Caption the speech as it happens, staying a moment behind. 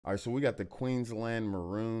All right, so we got the Queensland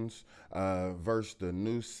Maroons versus the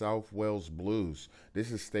New South Wales Blues.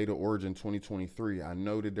 This is State of Origin 2023. I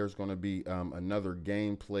know that there's going to be another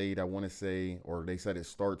game played, I want to say, or they said it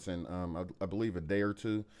starts in, I believe, a day or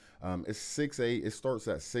two. It starts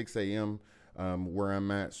at 6 a.m. Where I'm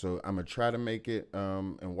at, so I'm going to try to make it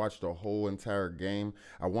and watch the whole entire game.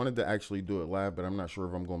 I wanted to actually do it live, but I'm not sure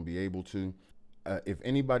if I'm going to be able to. If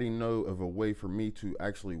anybody know of a way for me to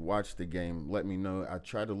actually watch the game, let me know. I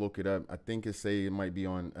tried to look it up. I think it might be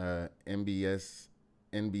on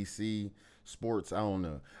NBC Sports. I don't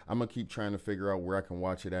know. I'm gonna keep trying to figure out where I can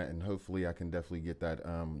watch it at, and hopefully I can definitely get that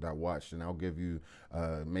watched. And I'll give you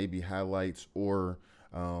maybe highlights or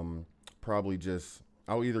probably just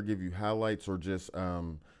I'll either give you highlights or just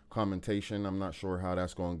commentation. I'm not sure how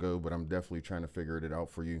that's going to go, but I'm definitely trying to figure it out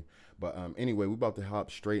for you. But anyway, we're about to hop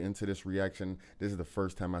straight into this reaction. This is the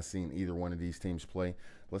first time I've seen either one of these teams play.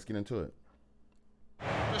 Let's get into it.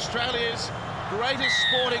 Australia's greatest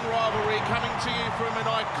sporting rivalry coming to you from an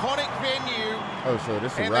iconic venue. Oh, so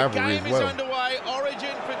this is a rivalry as well. And the game is underway,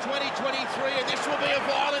 Origin for 2023, and this will be a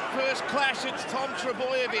violent first clash. It's Tom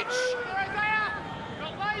Trebojevic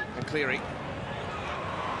and Cleary.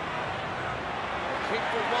 Kick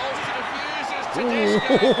for Walsh to defuse as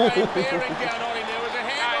Tedesco came bearing down on him. There was a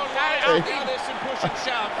hand on Walsh. Now there's some push and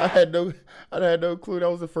shove. I had no clue. That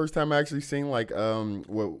was the first time I actually seen like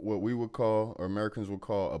what we would call, or Americans would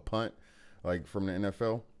call, a punt, like from the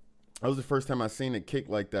NFL. That was the first time I seen it kick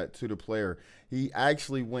like that to the player. He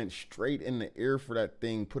actually went straight in the air for that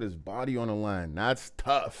thing, put his body on the line. That's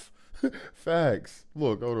tough. Facts.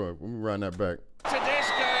 Look, hold on. Let me run that back.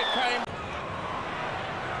 Tedesco came.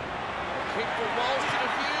 Kick for Walsh to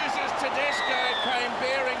defuse as Tedesco came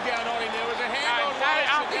bearing down on him. There was a hand on Walsh,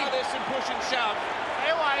 and now there's some push and shove.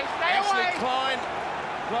 Stay away. Klein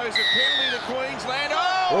blows a penalty to Queensland.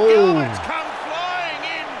 Gilbert's come flying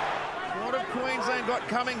in. What have Queensland got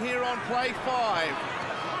coming here on play 5?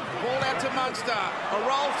 Ball out to Munster. A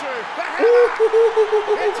roll through. The hammer!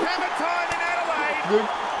 It's hammer time in Adelaide. Good.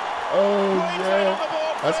 Oh, yeah.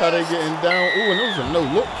 That's how they getting down. Ooh, and it was a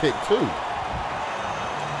no-look kick, too.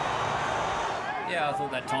 Yeah, I thought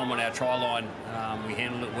that time on our try line, we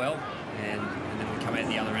handled it well, and then we come out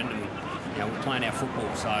the other end and we're playing our football,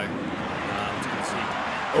 so it's good to see.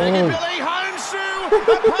 Billy Homesu, a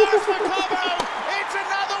pass for Cobbo. It's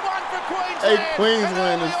another one for Queensland. Hey,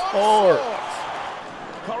 Queensland is hard.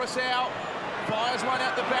 Coruscant fires one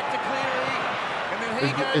out the back to Cleary, and then he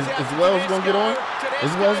goes out. Is Wells going to get on?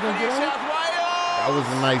 Is Wells going to get on? That was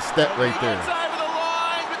a nice step right there. It's over the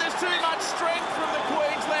line, but there's too much strength from the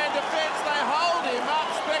Queensland defence. They hold him up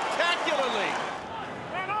spectacularly.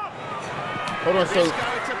 Hold on, so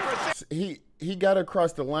he got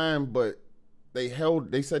across the line, but they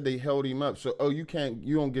said they held him up. So you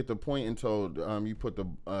don't get the point until you put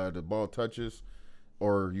the ball touches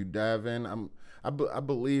or you dive in. I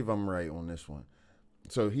believe I'm right on this one.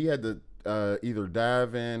 So he had to either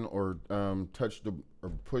dive in or push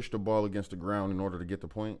the ball against the ground in order to get the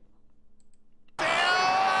point. Does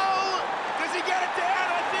he get it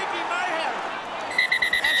down? I think he may have.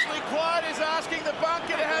 Ashley Clyde is asking the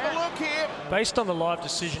bunker to have a look here. Based on the live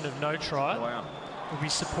decision of no try, we'll be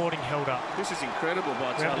supporting held up. This is incredible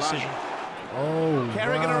by Grab decision. Oh,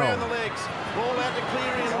 Carrigan around the legs. Ball out to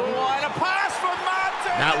Cleary and Luai. A pass from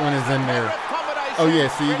Martin. That one is in there. Oh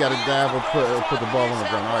yeah, so you got to dive or put the ball on the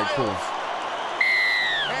ground. All right, cool.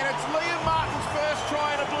 And it's Liam Martin's first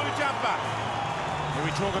try in a blue jumper. Here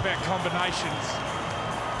we talk about combinations.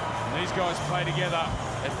 And these guys play together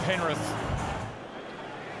at Penrith.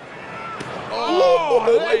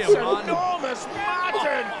 That's enormous,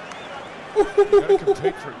 Martin. You've got to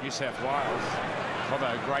compete for New South Wales.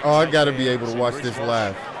 Great I got to be able to watch this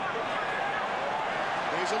live.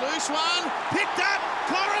 There's a loose one. Picked up.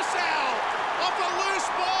 Coruscant off a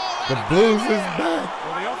loose ball. The Blues is back.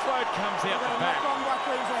 Well, the offload comes out the back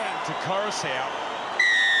to Coruscant.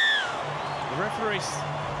 The referee's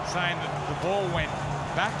saying that the ball went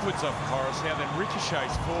backwards off Coruscant, then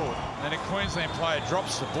ricochets forward. And then a Queensland player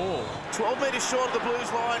drops the ball. 12 metres short of the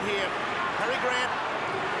Blues line here. Harry Grant.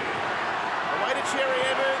 Away to Cherry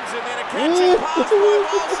Evans, and then a catching pass by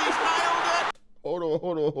Walsh. He's nailed it.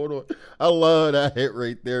 Hold on. I love that hit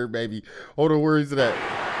right there, baby. Hold on, where is it at?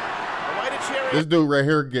 Away to Cherry. This dude right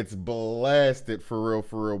here gets blasted for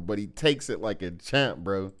real, but he takes it like a champ,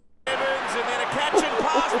 bro. Evans, and then a catching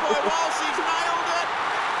pass by Walsh. He's nailed it.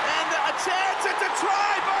 And a chance at a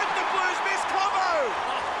try. Both the Blues miss. Cobbo.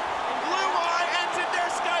 Luai and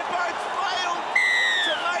Tedesco both failed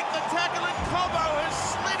to make the tackle, and Cobbo has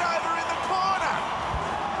slid over in the corner.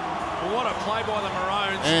 Well, what a play by the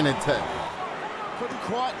Maroons. And it Couldn't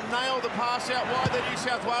quite nail the pass out wide there, New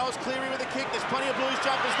South Wales. Cleary with a kick. There's plenty of Blues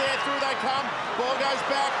jumpers there. Through they come. Ball goes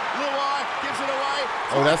back. Luai gives it away.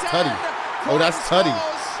 Oh, that's Tutty. Oh, that's Tutty.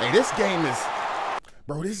 Hey, this game is...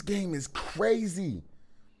 Bro, this game is crazy.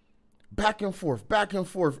 Back and forth, back and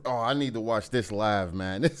forth. Oh, I need to watch this live,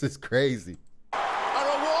 man. This is crazy. A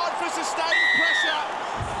reward for sustained pressure.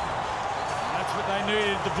 That's what they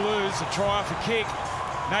needed, the Blues, a try off a kick.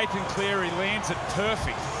 Nathan Cleary lands it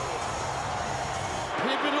perfect.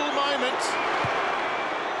 Pivotal moment.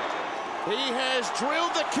 He has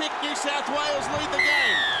drilled the kick. New South Wales lead the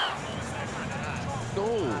game.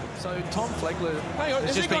 Oh, so Tom Flegler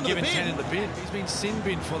has just been given 10 in the bin. He's been sin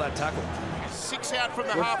bin for that tackle. 6 out from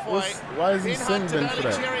the halfway. Why is he sin bin for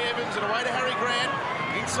that? Cherry Evans and away to Harry Grant.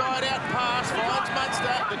 Inside out pass finds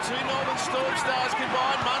Munster. The two Northern Storm Stars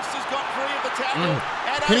combined. Munster's got free of the tackle.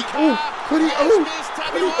 And Could he? And the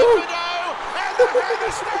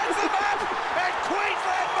Haggers stands them up. And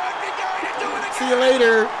Queensland might be going to do it again. See you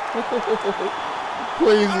later.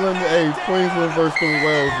 Queensland, hey, Queensland versus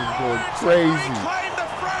Wales is going crazy. Reclaim the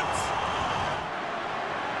front.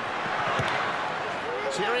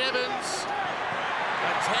 Cherry Evans.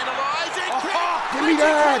 A tantalising kick. Give me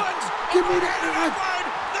that. Give me that.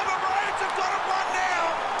 The Maroons have got it one now.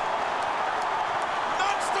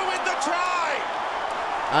 Munster with the try.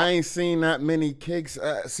 I ain't seen that many kicks.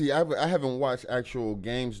 See, I haven't watched actual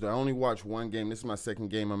games. Though. I only watched one game. This is my second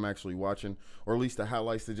game I'm actually watching, or at least the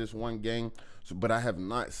highlights to just one game. So, but I have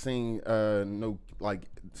not seen no like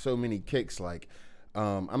so many kicks. Like,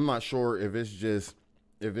 I'm not sure if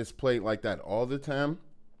it's played like that all the time,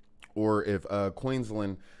 or if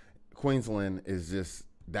Queensland is just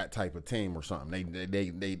that type of team or something. They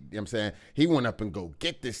you know what I'm saying, he went up and go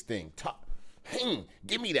get this thing.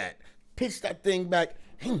 Give me that. Pitch that thing back.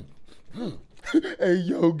 Hey,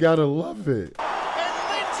 yo, gotta love it. And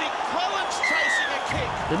Lindsay Collins chasing a kick.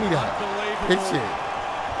 Give me that. Unbelievable. Pitch it.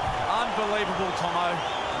 Unbelievable, Tomo.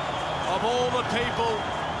 Of all the people.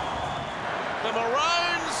 The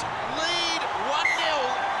Maroons lead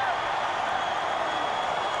 1-0.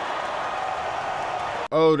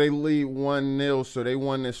 Oh, they lead 1-0, so they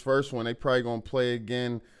won this first one. They probably gonna play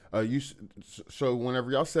again. So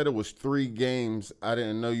whenever y'all said it was 3 games, I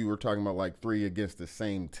didn't know you were talking about like 3 against the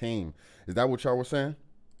same team. Is that what y'all were saying?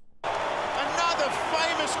 Another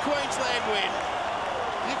famous Queensland win.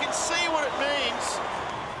 You can see what it means.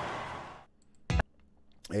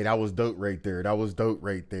 Hey, that was dope right there. That was dope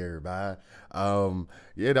right there, bye.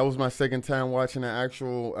 Yeah, that was my second time watching the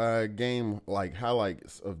actual game, like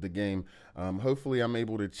highlights of the game. Hopefully I'm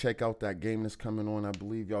able to check out that game that's coming on. I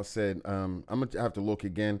believe y'all said I'm gonna have to look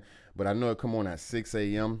again, but I know it come on at 6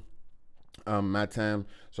 a.m. My time,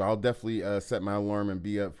 so I'll definitely set my alarm and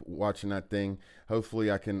be up watching that thing. Hopefully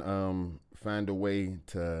I can find a way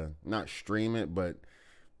to not stream it, but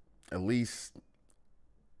at least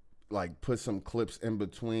like put some clips in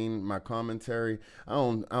between my commentary. I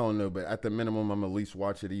don't know, but at the minimum, I'm at least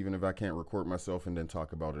watch it, even if I can't record myself and then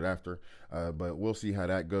talk about it after. But we'll see how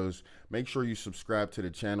that goes. Make sure you subscribe to the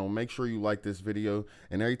channel. Make sure you like this video.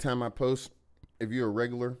 And every time I post, if you're a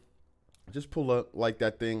regular, just pull up, like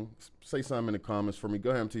that thing, say something in the comments for me.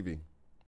 GoHammTV.